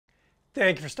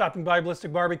Thank you for stopping by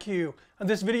Ballistic Barbecue. On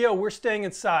this video, we're staying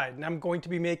inside, and I'm going to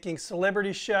be making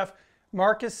celebrity chef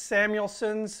Marcus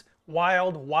Samuelsson's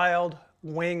wild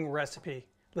wing recipe.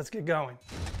 Let's get going.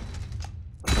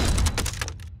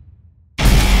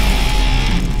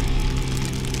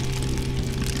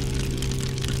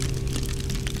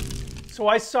 So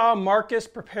I saw Marcus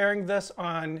preparing this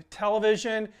on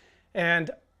television, and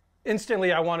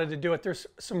instantly I wanted to do it. There's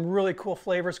some really cool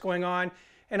flavors going on.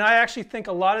 And I actually think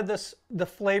a lot of the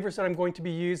flavors that I'm going to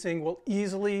be using will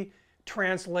easily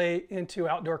translate into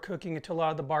outdoor cooking, into a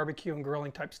lot of the barbecue and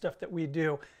grilling type stuff that we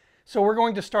do. So we're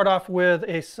going to start off with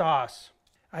a sauce.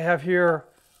 I have here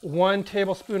 1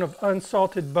 tablespoon of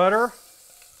unsalted butter.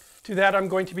 To that I'm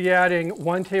going to be adding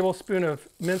 1 tablespoon of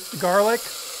minced garlic,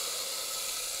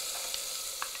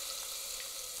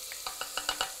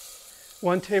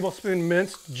 1 tablespoon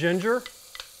minced ginger.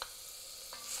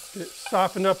 Get it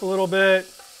softened up a little bit.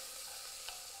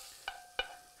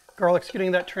 Garlic's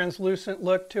getting that translucent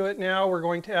look to it now. We're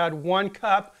going to add 1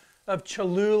 cup of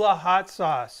Cholula hot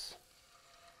sauce.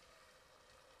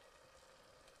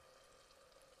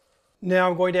 Now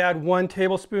I'm going to add 1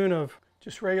 tablespoon of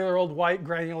just regular old white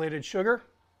granulated sugar.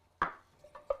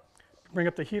 Bring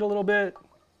up the heat a little bit.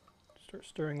 Start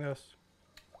stirring this.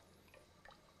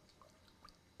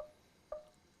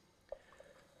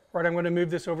 All right, I'm going to move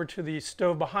this over to the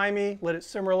stove behind me, let it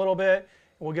simmer a little bit,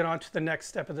 and we'll get on to the next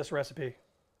step of this recipe.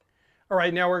 All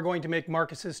right, now we're going to make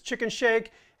Marcus's chicken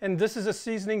shake, and this is a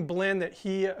seasoning blend that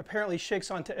he apparently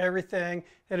shakes onto everything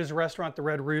at his restaurant, the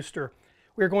Red Rooster.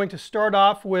 We're going to start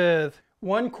off with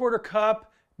 1/4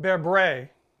 cup berbere.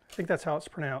 I think that's how it's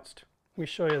pronounced. Let me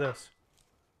show you this.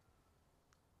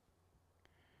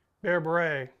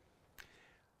 Berbere.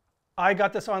 I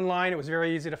got this online. It was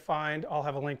very easy to find. I'll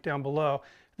have a link down below.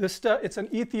 This stuff, it's an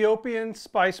Ethiopian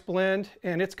spice blend,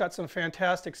 and it's got some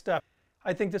fantastic stuff.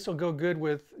 I think this will go good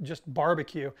with just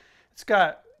barbecue. It's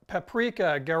got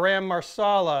paprika, garam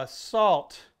masala,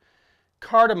 salt,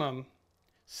 cardamom,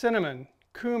 cinnamon,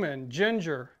 cumin,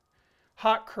 ginger,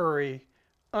 hot curry,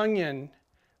 onion,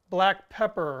 black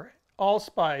pepper,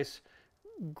 allspice,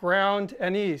 ground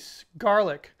anise,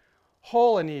 garlic,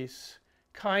 whole anise,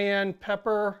 cayenne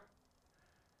pepper,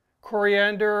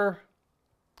 coriander,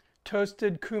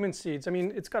 toasted cumin seeds. I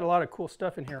mean, it's got a lot of cool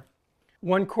stuff in here.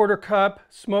 1/4 cup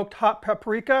smoked hot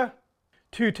paprika,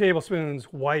 2 tablespoons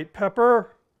white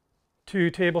pepper, 2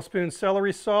 tablespoons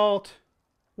celery salt,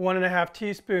 1½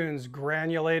 teaspoons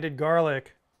granulated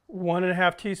garlic,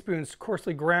 1½ teaspoons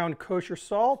coarsely ground kosher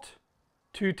salt,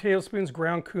 2 tablespoons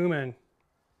ground cumin.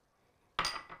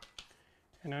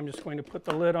 And I'm just going to put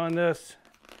the lid on this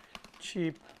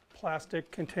cheap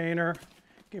plastic container,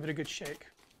 give it a good shake.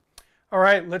 All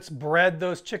right, let's bread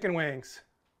those chicken wings.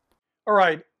 All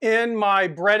right, in my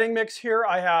breading mix here,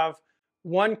 I have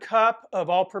 1 cup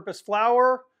of all-purpose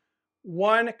flour,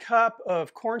 1 cup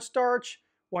of cornstarch,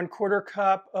 1/4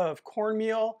 cup of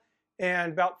cornmeal,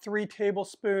 and about 3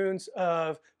 tablespoons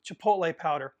of chipotle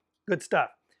powder. Good stuff.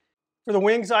 For the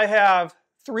wings, I have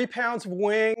 3 pounds of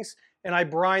wings, and I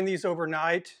brine these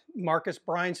overnight. Marcus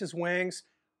brines his wings.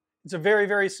 It's a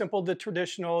very simple, the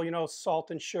traditional, salt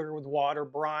and sugar with water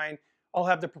brine. I'll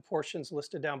have the proportions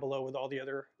listed down below with all the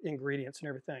other ingredients and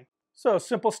everything. So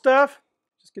simple stuff.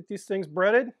 Just get these things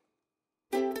breaded.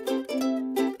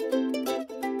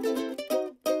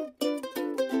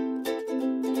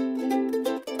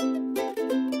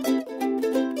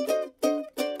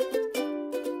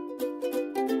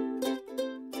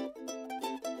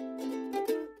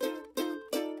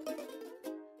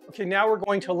 Okay, now we're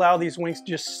going to allow these wings to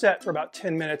just set for about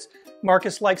 10 minutes.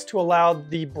 Marcus likes to allow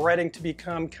the breading to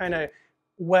become kind of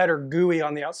wet or gooey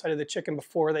on the outside of the chicken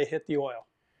before they hit the oil.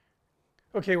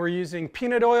 Okay, we're using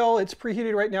peanut oil. It's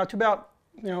preheated right now to about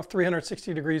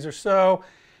 360 degrees or so.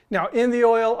 Now in the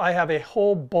oil, I have a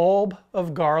whole bulb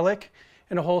of garlic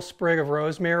and a whole sprig of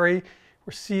rosemary.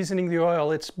 We're seasoning the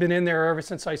oil. It's been in there ever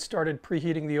since I started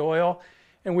preheating the oil.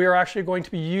 And we are actually going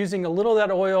to be using a little of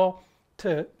that oil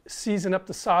to season up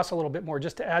the sauce a little bit more,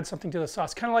 just to add something to the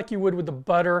sauce, kind of like you would with the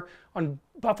butter on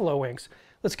buffalo wings.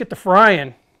 Let's get to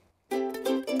frying.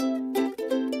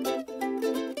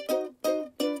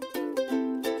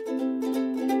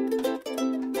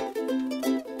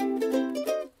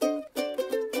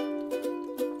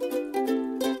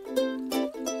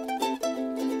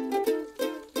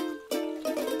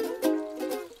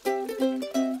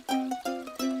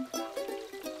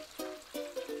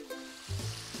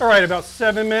 All right, about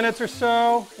 7 minutes or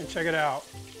so, and check it out.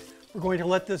 We're going to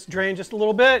let this drain just a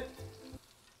little bit.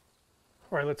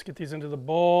 All right, let's get these into the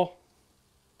bowl.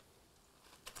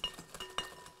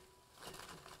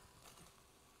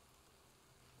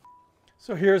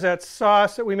 So here's that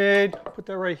sauce that we made. Put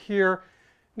that right here.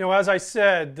 Now, as I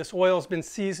said, this oil has been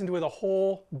seasoned with a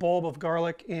whole bulb of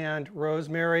garlic and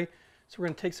rosemary. So we're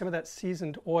going to take some of that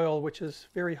seasoned oil, which is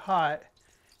very hot,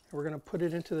 and we're going to put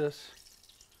it into this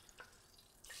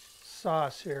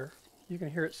sauce here. You can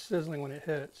hear it sizzling when it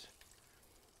hits.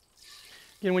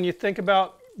 Again, when you think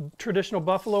about traditional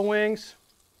buffalo wings,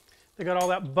 they got all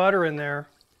that butter in there.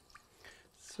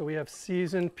 So we have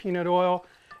seasoned peanut oil.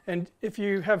 And if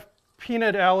you have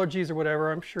peanut allergies or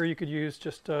whatever, I'm sure you could use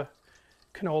just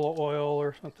canola oil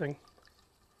or something.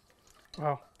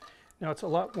 Wow. Now it's a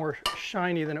lot more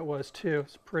shiny than it was too.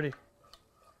 It's pretty.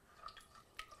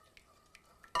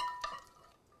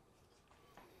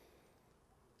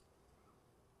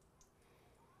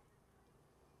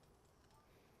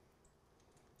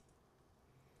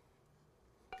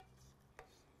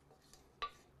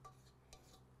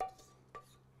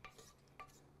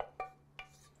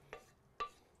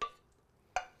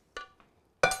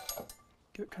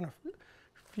 Give it kind of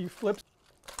a few flips.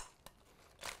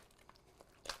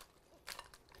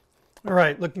 All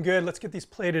right, looking good. Let's get these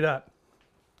plated up.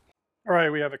 All right,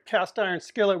 we have a cast iron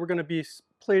skillet. We're going to be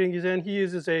plating these in. He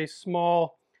uses a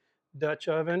small Dutch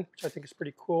oven, which I think is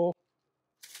pretty cool.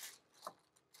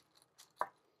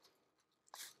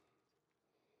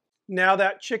 Now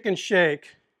that chicken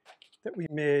shake that we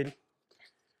made,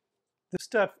 this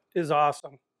stuff is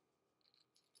awesome.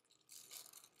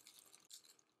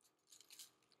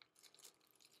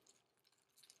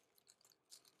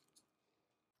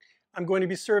 I'm going to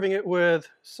be serving it with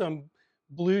some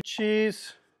blue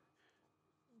cheese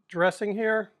dressing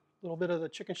here, a little bit of the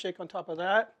chicken shake on top of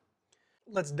that.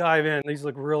 Let's dive in. These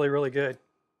look really, really good.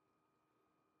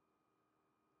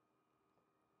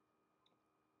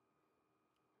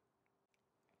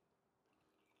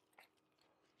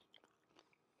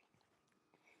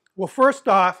 Well, first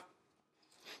off,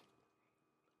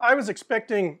 I was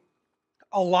expecting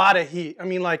a lot of heat. I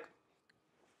mean, like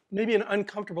maybe an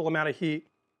uncomfortable amount of heat,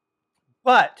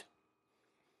 but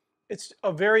it's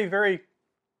a very, very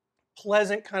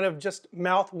pleasant kind of just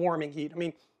mouth-warming heat. I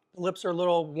mean, the lips are a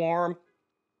little warm,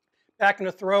 back in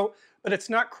the throat, but it's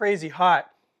not crazy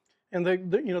hot. And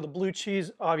the blue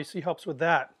cheese obviously helps with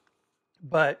that.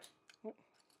 But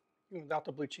without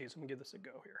the blue cheese, let me give this a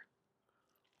go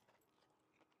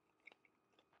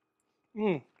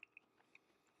here.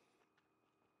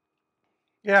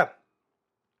 Yeah,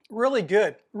 really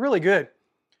good, really good.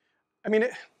 I mean,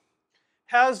 it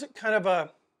has kind of a,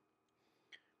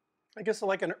 I guess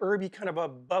like an herby kind of a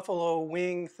buffalo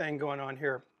wing thing going on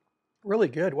here. Really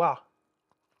good, wow.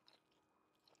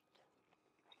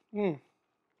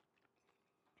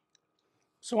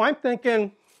 So I'm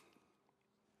thinking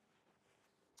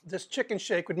this chicken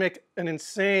shake would make an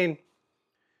insane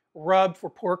rub for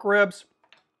pork ribs.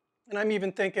 And I'm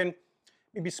even thinking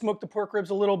maybe smoke the pork ribs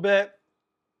a little bit,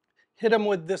 hit them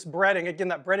with this breading. Again,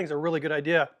 that breading's a really good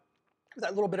idea.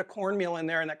 That little bit of cornmeal in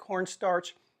there and that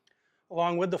cornstarch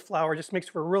along with the flour just makes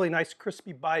for a really nice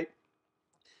crispy bite.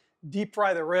 Deep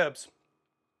fry the ribs.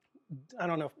 I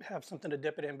don't know if have something to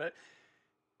dip it in, but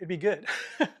it'd be good.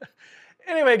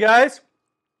 Anyway, guys,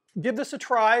 give this a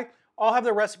try. I'll have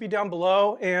the recipe down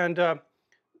below and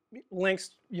links,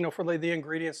 for the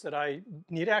ingredients that I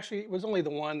need. Actually, it was only the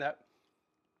one that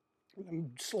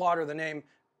slaughter the name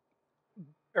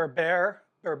berbere.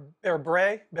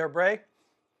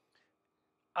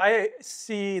 I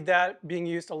see that being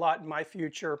used a lot in my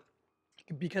future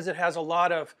because it has a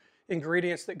lot of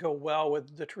ingredients that go well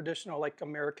with the traditional like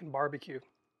American barbecue.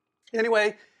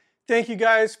 Anyway, thank you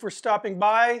guys for stopping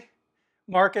by.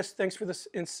 Marcus, thanks for this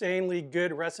insanely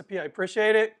good recipe. I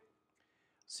appreciate it.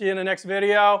 See you in the next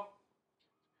video.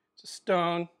 It's a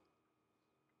Stone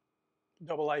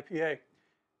double IPA.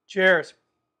 Cheers.